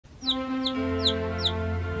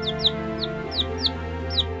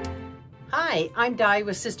Hi, I'm Di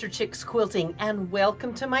with Sister Chicks Quilting, and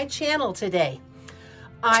welcome to my channel today.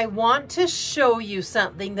 I want to show you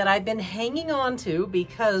something that I've been hanging on to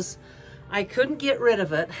because I couldn't get rid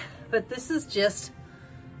of it, but this is just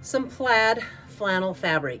some plaid flannel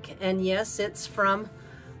fabric, and yes, it's from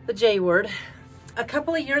the J word. A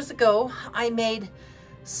couple of years ago, I made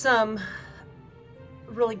some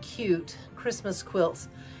really cute Christmas quilts,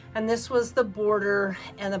 and this was the border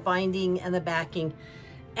and the binding and the backing.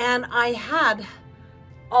 And I had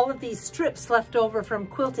all of these strips left over from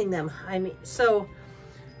quilting them. So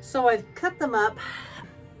I've cut them up,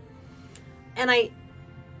 and I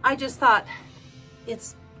just thought,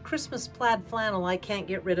 it's Christmas plaid flannel, I can't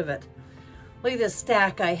get rid of it. Look at this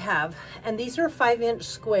stack I have, and these are 5-inch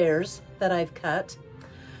squares that I've cut.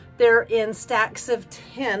 They're in stacks of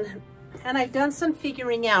 10, and I've done some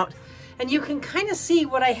figuring out, and you can kind of see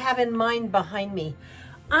what I have in mind behind me.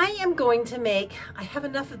 I am going to make, I have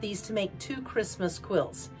enough of these to make 2 Christmas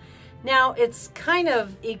quilts. Now, it's kind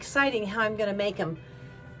of exciting how I'm going to make them.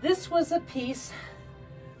 This was a piece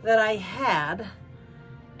that I had,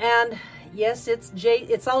 and yes,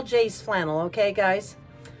 it's all Jay's flannel, okay, guys?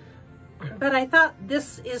 But I thought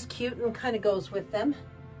this is cute and kind of goes with them.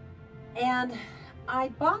 And I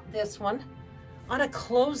bought this one on a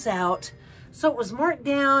closeout. So it was marked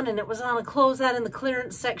down, and it was on a closeout in the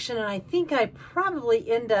clearance section, and I think I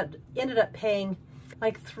probably ended up paying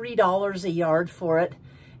like $3 a yard for it.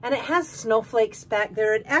 And it has snowflakes back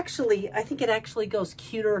there. I think it actually goes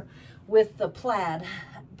cuter with the plaid,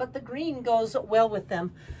 but the green goes well with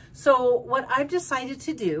them. So what I've decided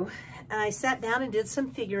to do, and I sat down and did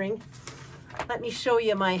some figuring. Let me show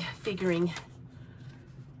you my figuring.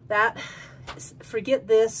 Forget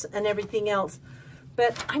this and everything else.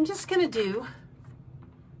 But I'm just going to do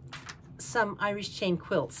some Irish chain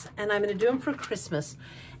quilts, and I'm going to do them for Christmas.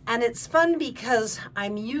 And it's fun because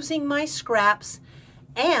I'm using my scraps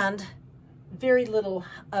and very little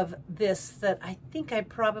of this that I think I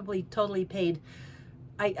probably totally paid.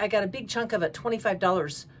 I got a big chunk of it,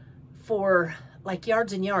 $25 for like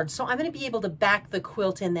yards and yards. So I'm going to be able to back the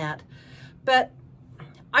quilt in that. But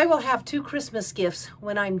I will have 2 Christmas gifts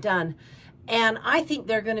when I'm done. And I think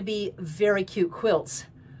they're going to be very cute quilts.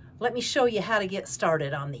 Let me show you how to get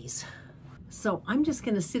started on these. So I'm just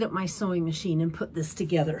going to sit at my sewing machine and put this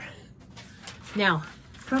together. Now,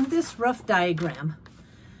 from this rough diagram,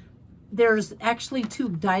 there's actually 2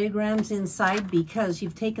 diagrams inside because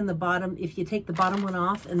you've taken the bottom, if you take the bottom one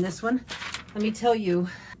off and this one, let me tell you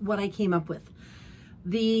what I came up with.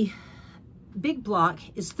 The big block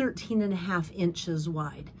is 13.5 inches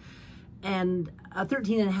wide, and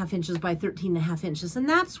 13.5 inches by 13.5 inches. And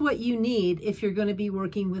that's what you need if you're going to be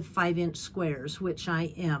working with 5-inch squares, which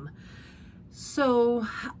I am. So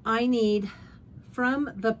I need,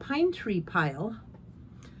 from the pine tree pile,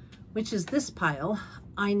 which is this pile,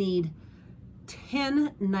 I need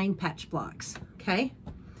 10 9-patch blocks, okay?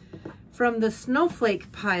 From the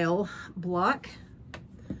snowflake pile block,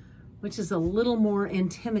 which is a little more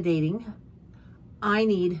intimidating, I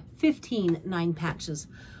need 15 9-patches.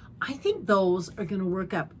 I think those are going to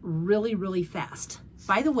work up really, really fast.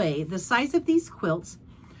 By the way, the size of these quilts,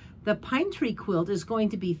 the pine tree quilt is going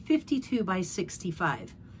to be 52 by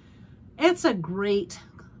 65. It's a great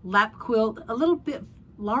lap quilt, a little bit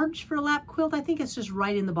large for a lap quilt. I think it's just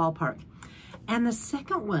right in the ballpark. And the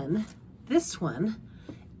second one, this one,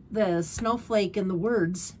 the snowflake and the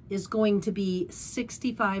words, is going to be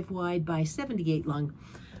 65 wide by 78 long.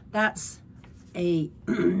 That's a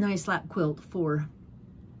nice lap quilt for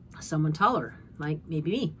someone taller, like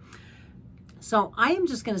maybe me. So I am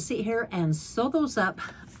just going to sit here and sew those up.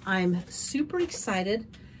 I'm super excited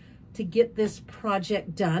to get this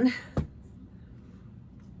project done.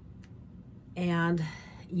 And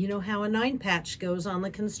you know how a 9-patch goes on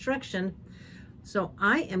the construction. So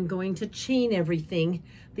I am going to chain everything.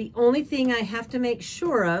 The only thing I have to make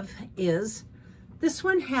sure of is this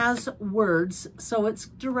one has words, so it's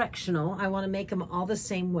directional. I want to make them all the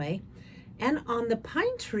same way. And on the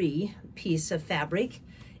pine tree piece of fabric,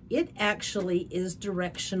 it actually is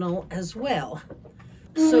directional as well.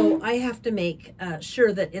 So I have to make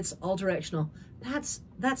sure that it's all directional.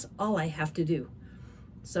 That's all I have to do.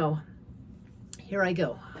 So here I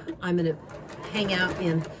go. I'm going to hang out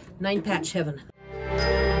in 9-patch heaven.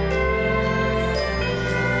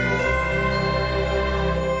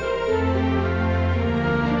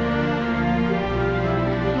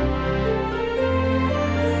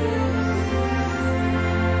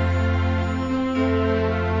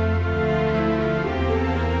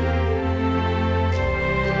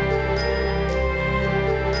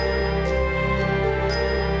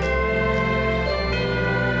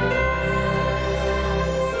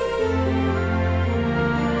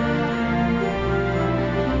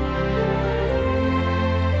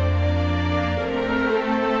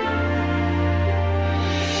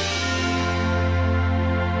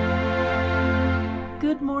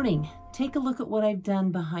 morning. Take a look at what I've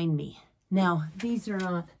done behind me. Now, these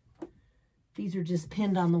are just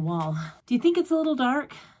pinned on the wall. Do you think it's a little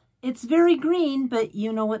dark? It's very green, but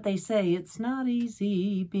you know what they say, it's not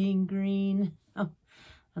easy being green. Oh,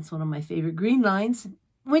 that's one of my favorite green lines.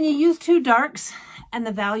 When you use two darks and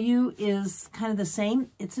the value is kind of the same,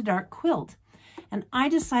 it's a dark quilt. And I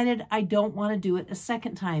decided I don't want to do it a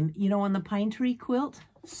second time, you know, on the pine tree quilt.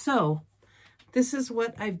 So this is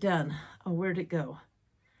what I've done. Oh, where'd it go?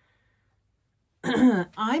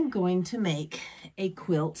 I'm going to make a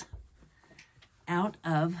quilt out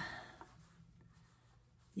of,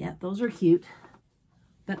 yeah, those are cute,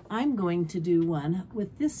 but I'm going to do one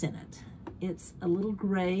with this in it. It's a little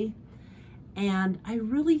gray, and I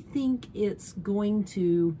really think it's going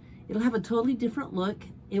to, it'll have a totally different look.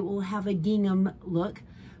 It will have a gingham look,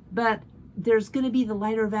 but there's going to be the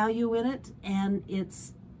lighter value in it, and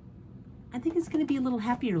I think it's going to be a little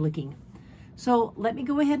happier looking. So let me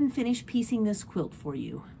go ahead and finish piecing this quilt for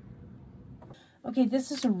you. Okay,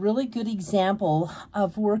 this is a really good example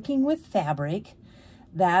of working with fabric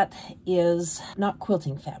that is not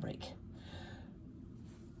quilting fabric.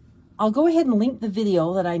 I'll go ahead and link the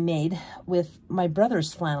video that I made with my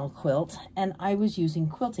brother's flannel quilt, and I was using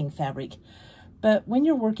quilting fabric. But when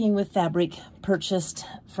you're working with fabric purchased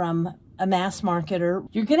from a mass marketer,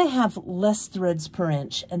 you're going to have less threads per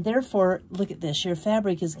inch, and therefore, look at this, your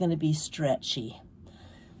fabric is going to be stretchy.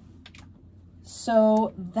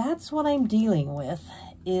 So that's what I'm dealing with,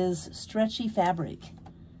 is stretchy fabric.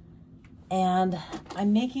 And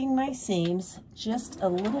I'm making my seams just a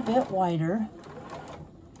little bit wider.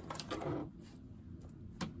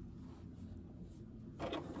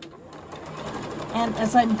 And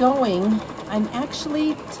as I'm going, I'm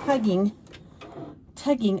actually tugging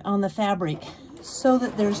on the fabric so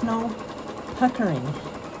that there's no puckering.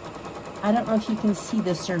 I don't know if you can see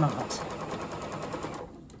this or not.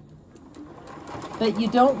 But you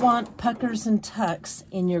don't want puckers and tucks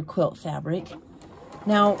in your quilt fabric.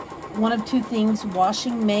 Now, one of two things,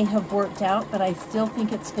 washing may have worked out, but I still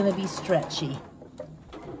think it's going to be stretchy.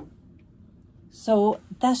 So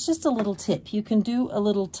that's just a little tip. You can do a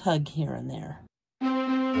little tug here and there.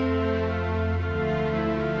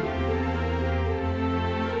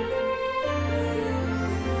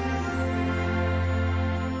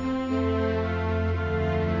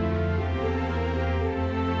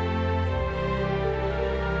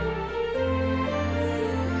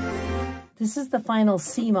 This is the final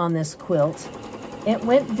seam on this quilt. It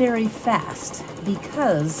went very fast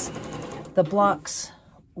because the blocks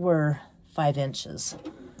were 5 inches.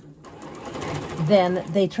 Then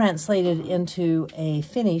they translated into a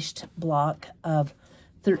finished block of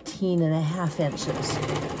 13.5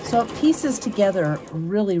 inches. So it pieces together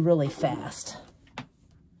really, really fast.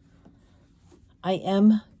 I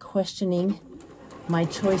am questioning my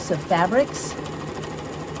choice of fabrics.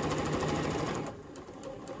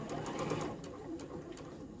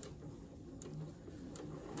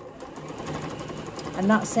 I'm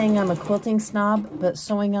not saying I'm a quilting snob, but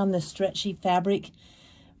sewing on this stretchy fabric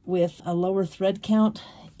with a lower thread count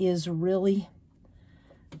is really,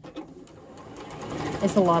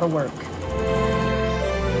 it's a lot of work.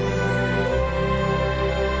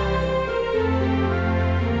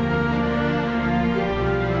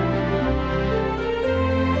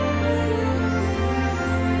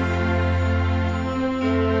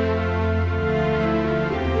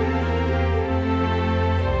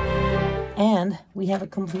 And we have a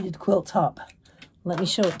completed quilt top. Let me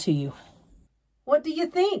show it to you. What do you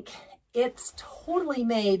think? It's totally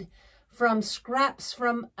made from scraps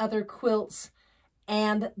from other quilts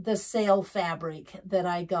and the sale fabric that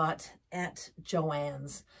I got at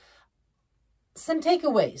Joann's. Some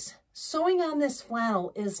takeaways. Sewing on this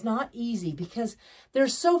flannel is not easy because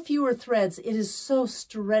there's so fewer threads. It is so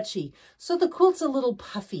stretchy. So the quilt's a little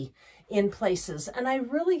puffy in places. And I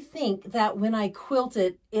really think that when I quilt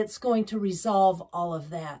it, it's going to resolve all of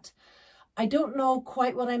that. I don't know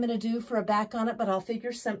quite what I'm going to do for a back on it, but I'll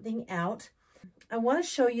figure something out. I want to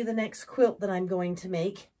show you the next quilt that I'm going to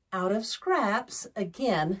make out of scraps.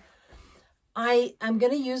 Again, I'm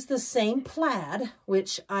going to use the same plaid,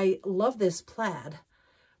 which I love this plaid,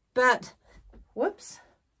 but whoops,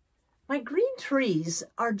 my green trees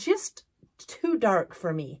are just too dark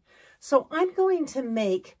for me. So I'm going to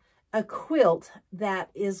make a quilt that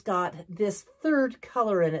is got this third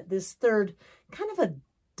color in it, this third kind of a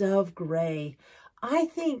dove gray. I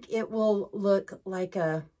think it will look like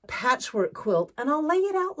a patchwork quilt, and I'll lay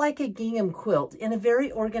it out like a gingham quilt in a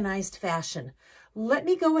very organized fashion. Let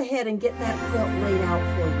me go ahead and get that quilt laid out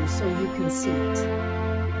for you so you can see it.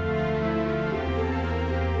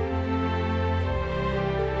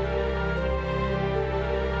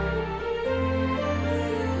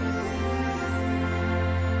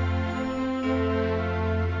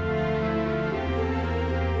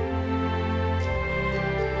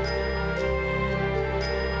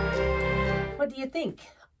 What do you think?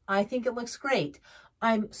 I think it looks great.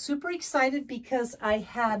 I'm super excited because I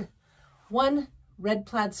had one red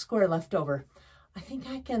plaid square left over. I think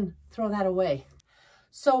I can throw that away.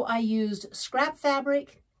 So I used scrap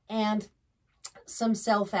fabric and some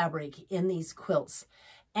cell fabric in these quilts.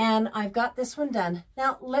 And I've got this one done.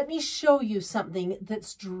 Now, let me show you something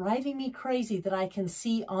that's driving me crazy that I can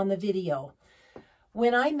see on the video.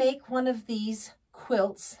 When I make one of these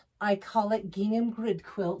quilts, I call it Gingham Grid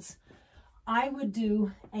Quilts, I would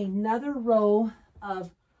do another row of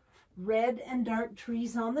red and dark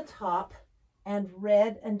trees on the top and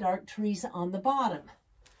red and dark trees on the bottom.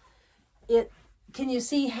 Can you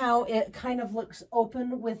see how it kind of looks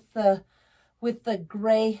open with the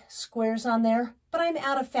gray squares on there? But I'm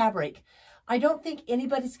out of fabric. I don't think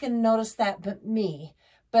anybody's going to notice that but me.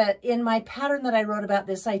 But in my pattern that I wrote about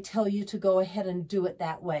this, I tell you to go ahead and do it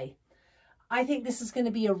that way. I think this is going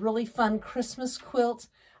to be a really fun Christmas quilt.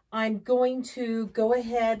 I'm going to go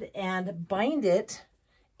ahead and bind it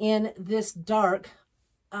in this dark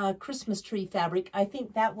Christmas tree fabric. I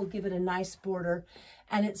think that will give it a nice border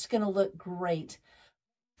and it's going to look great.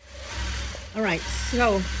 All right,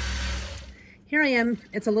 so here I am.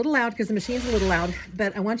 It's a little loud because the machine's a little loud,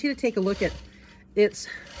 but I want you to take a look at it's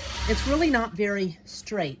really not very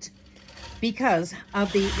straight because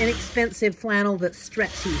of the inexpensive flannel that's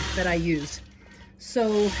stretchy that I used.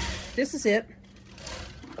 So this is it.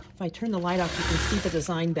 If I turn the light off, you can see the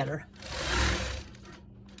design better.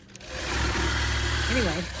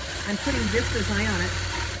 Anyway, I'm putting this design on it,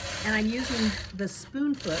 and I'm using the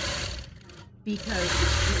spoon foot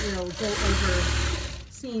because it will go over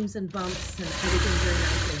seams and bumps and everything very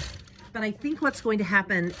nicely. But I think what's going to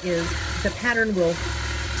happen is the pattern will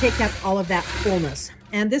take up all of that fullness.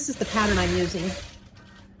 And this is the pattern I'm using.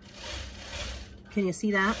 Can you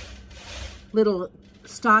see that? Little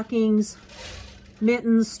stockings,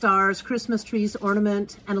 mittens, stars, Christmas trees,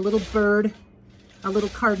 ornament, and a little bird, a little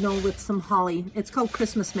cardinal with some holly. It's called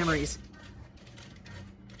Christmas Memories.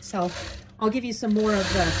 So I'll give you some more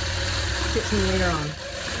of the stitching later on.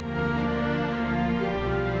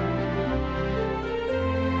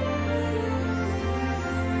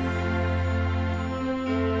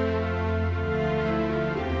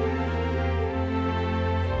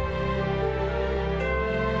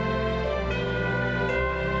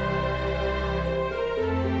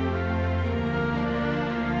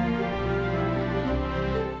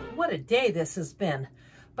 What a day this has been,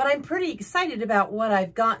 but I'm pretty excited about what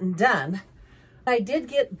I've gotten done. I did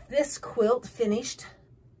get this quilt finished.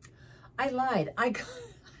 I lied. I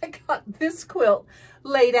got this quilt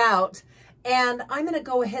laid out, and I'm going to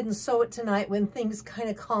go ahead and sew it tonight when things kind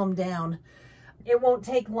of calm down. It won't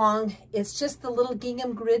take long. It's just the little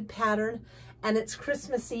gingham grid pattern, and it's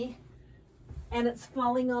Christmassy, and it's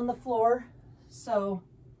falling on the floor. So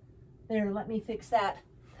there, let me fix that.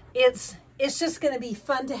 It's just going to be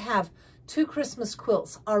fun to have two Christmas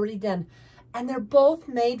quilts already done. And they're both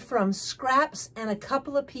made from scraps and a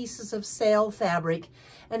couple of pieces of sale fabric.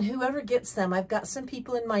 And whoever gets them, I've got some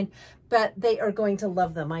people in mind, but they are going to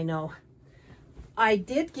love them, I know. I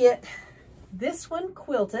did get this one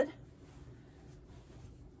quilted.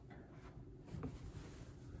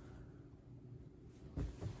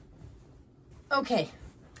 Okay,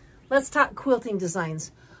 let's talk quilting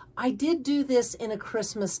designs. I did do this in a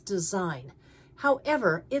Christmas design.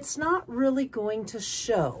 However, it's not really going to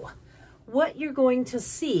show. What you're going to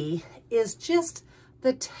see is just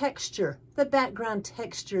the texture, the background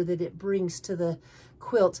texture that it brings to the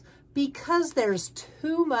quilt, because there's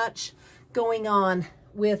too much going on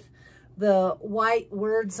with the white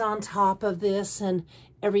words on top of this and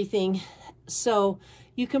everything. So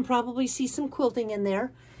you can probably see some quilting in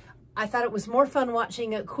there. I thought it was more fun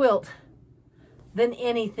watching a quilt than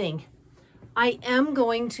anything. I am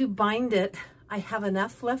going to bind it. I have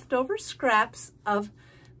enough leftover scraps of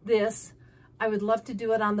this. I would love to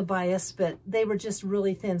do it on the bias, but they were just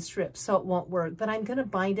really thin strips, so it won't work. But I'm going to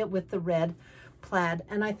bind it with the red plaid,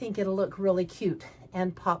 and I think it'll look really cute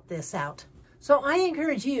and pop this out. So I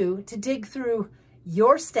encourage you to dig through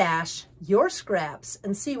your stash, your scraps,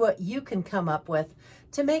 and see what you can come up with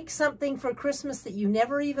to make something for Christmas that you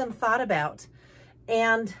never even thought about.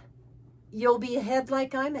 And you'll be ahead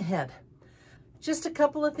like I'm ahead. Just a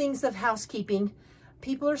couple of things of housekeeping.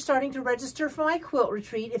 People are starting to register for my quilt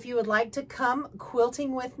retreat. If you would like to come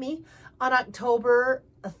quilting with me on October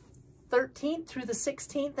 13th through the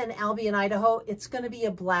 16th in Albion, Idaho, it's going to be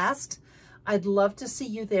a blast. I'd love to see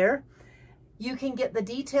you there. You can get the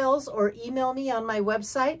details or email me on my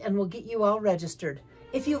website and we'll get you all registered.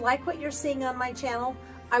 If you like what you're seeing on my channel,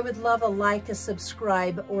 I would love a like, a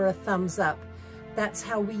subscribe, or a thumbs up. That's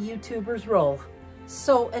how we YouTubers roll.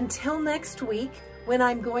 So until next week, when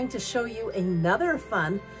I'm going to show you another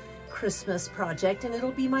fun Christmas project, and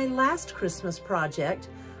it'll be my last Christmas project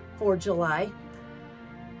for July.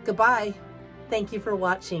 Goodbye. Thank you for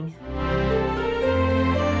watching.